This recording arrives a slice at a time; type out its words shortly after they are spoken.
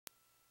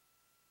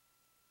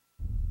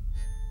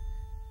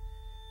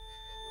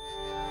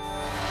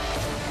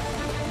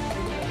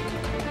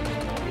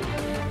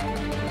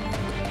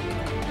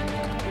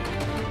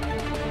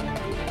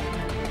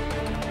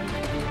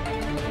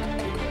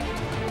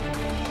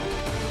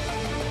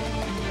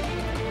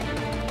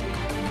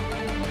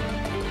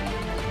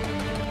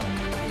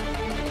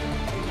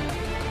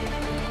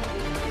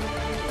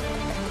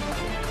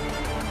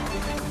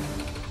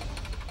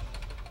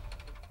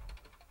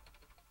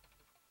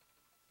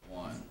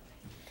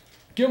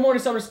Good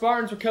morning, Summer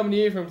Spartans. We're coming to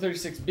you from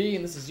 36B,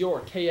 and this is your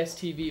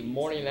KSTV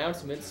morning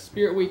announcements.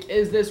 Spirit Week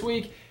is this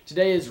week.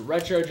 Today is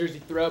Retro Jersey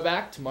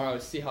Throwback. Tomorrow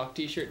is Seahawk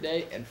T-shirt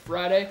day, and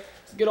Friday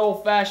is a good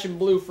old-fashioned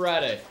Blue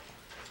Friday.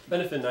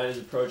 Benefit night is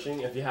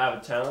approaching. If you have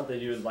a talent that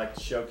you would like to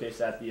showcase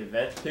at the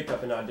event, pick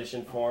up an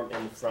audition form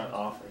in the front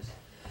office.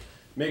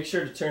 Make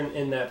sure to turn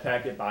in that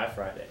packet by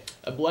Friday.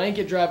 A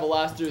blanket drive will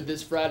last through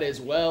this Friday as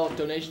well.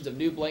 Donations of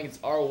new blankets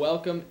are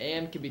welcome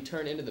and can be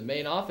turned into the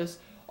main office.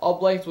 All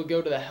blankets will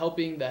go to the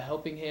Helping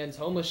Hands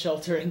homeless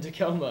shelter in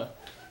Tacoma.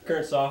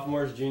 Current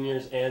sophomores,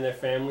 juniors, and their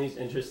families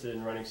interested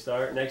in running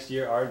START next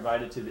year are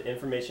invited to the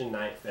Information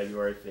Night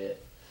February 5th.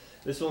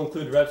 This will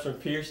include reps from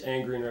Pierce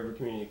and Green River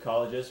Community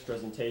Colleges,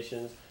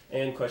 presentations,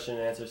 and question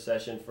and answer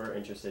session for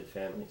interested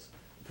families.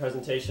 The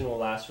presentation will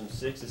last from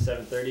 6 to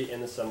 7:30 in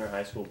the Sumner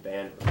High School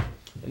band room.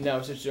 And now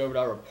we switch over to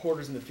our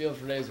reporters in the field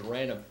for today's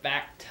random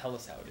fact. Tell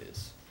us how it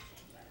is.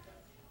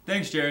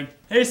 Thanks, Jared.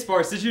 Hey,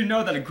 Sparks, did you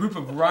know that a group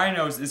of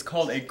rhinos is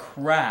called a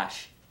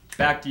crash?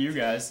 Back to you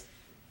guys.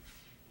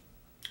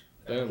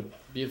 Boom.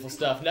 Beautiful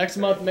stuff. Next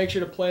month, make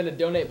sure to plan to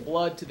donate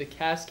blood to the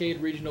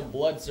Cascade Regional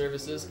Blood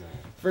Services.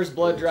 First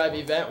blood drive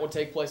event will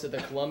take place at the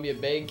Columbia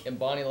Bank in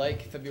Bonnie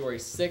Lake, February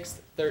 6th,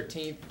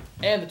 13th,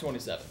 and the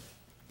 27th.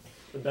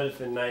 The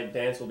benefit night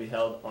dance will be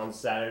held on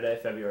Saturday,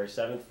 February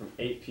 7th from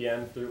 8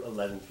 p.m. through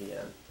 11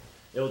 p.m.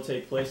 It will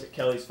take place at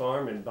Kelly's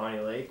Farm in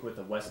Bonnie Lake with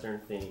a Western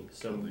theme.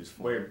 So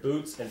wear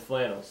boots and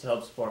flannels to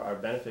help support our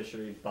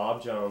beneficiary,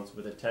 Bob Jones,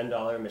 with a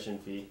 $10 admission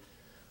fee.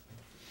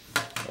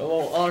 A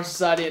little Honor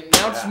Society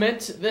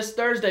announcement this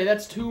Thursday.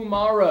 That's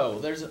tomorrow.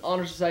 There's an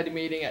Honor Society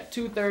meeting at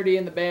 2:30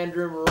 in the band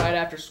room right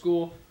after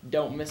school.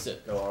 Don't miss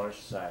it. Go Honor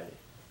Society.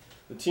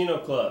 Latino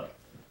Club.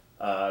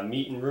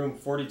 Meet in room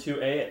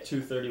 42A at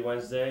 2:30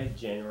 Wednesday,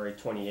 January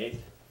 28th.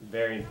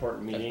 Very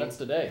important meeting. That's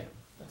today.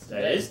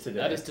 That is today.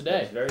 That is today.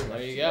 That's very much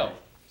there you today. go.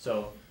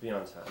 So be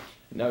on time.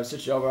 Now we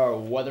switch over our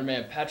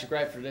weatherman Patrick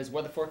Wright for today's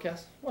weather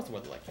forecast. What's the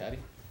weather like, Patty?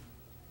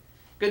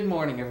 Good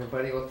morning,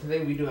 everybody. Well,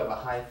 today we do have a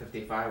high of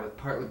 55 with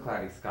partly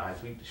cloudy skies.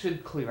 We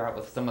should clear out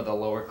with some of the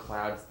lower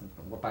clouds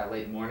by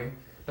late morning,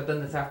 but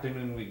then this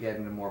afternoon we get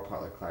into more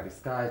partly cloudy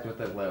skies with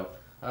a low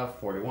of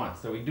 41.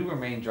 So we do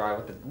remain dry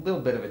with a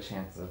little bit of a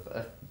chance of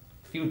a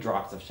few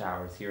drops of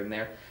showers here and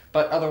there,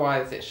 but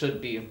otherwise it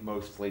should be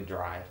mostly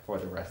dry for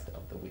the rest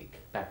of the week.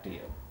 Back to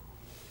you.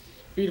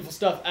 Beautiful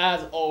stuff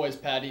as always,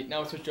 Patty.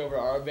 Now we switch over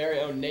to our very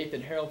own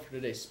Nathan Harrell for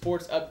today's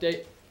sports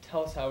update.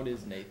 Tell us how it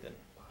is, Nathan.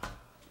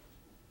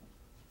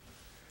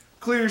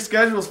 Clear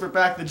schedules for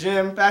Back the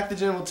Gym. Back the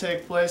Gym will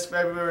take place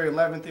February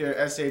 11th here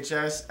at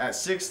SHS at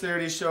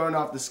 6:30, showing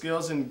off the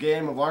skills and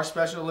game of our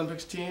Special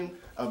Olympics team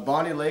of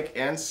Bonnie Lake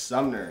and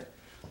Sumner.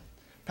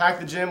 Pack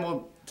the Gym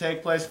will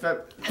take place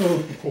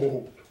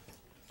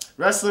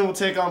Wrestling will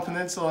take on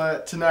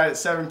Peninsula tonight at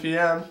 7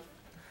 p.m.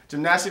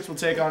 Gymnastics will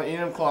take on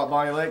Enumclaw at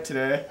Bonnie Lake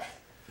today.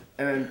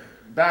 And then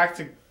back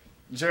to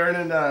Jared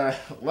and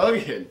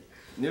Logan.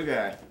 New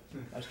guy.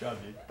 Nice job,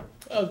 dude.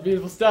 That was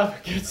beautiful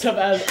stuff. Good stuff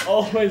as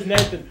always,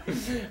 Nathan.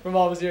 From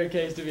all of us here at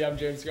KSTV, I'm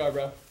Jared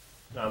Scarborough.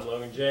 I'm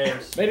Logan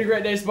James. Made a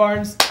great day,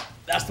 Spartans.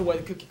 That's the way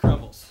the cookie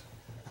crumbles.